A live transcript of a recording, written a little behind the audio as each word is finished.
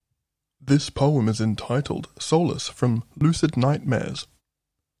This poem is entitled Solace from Lucid Nightmares.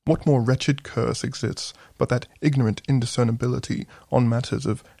 What more wretched curse exists but that ignorant indiscernibility on matters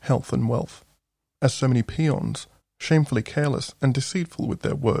of health and wealth, as so many peons, shamefully careless and deceitful with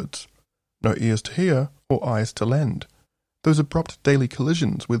their words, no ears to hear or eyes to lend, those abrupt daily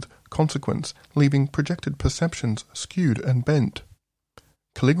collisions with consequence leaving projected perceptions skewed and bent.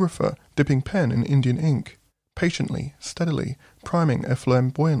 Calligrapher dipping pen in Indian ink, patiently, steadily, priming a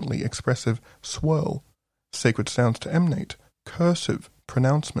flamboyantly expressive swirl, sacred sounds to emanate, cursive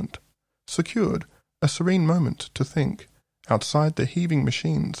pronouncement, secured a serene moment to think, outside the heaving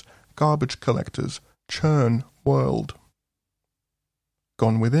machines, garbage collectors, churn world.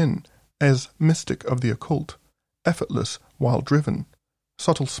 Gone within, as mystic of the occult, effortless while driven,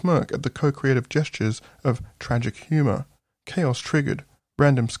 subtle smirk at the co-creative gestures of tragic humor, chaos triggered,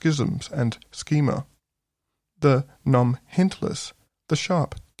 random schisms and schema. The numb hintless, the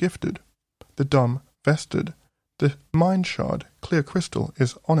sharp gifted, the dumb vested, the mind shard clear crystal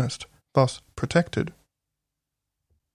is honest, thus protected.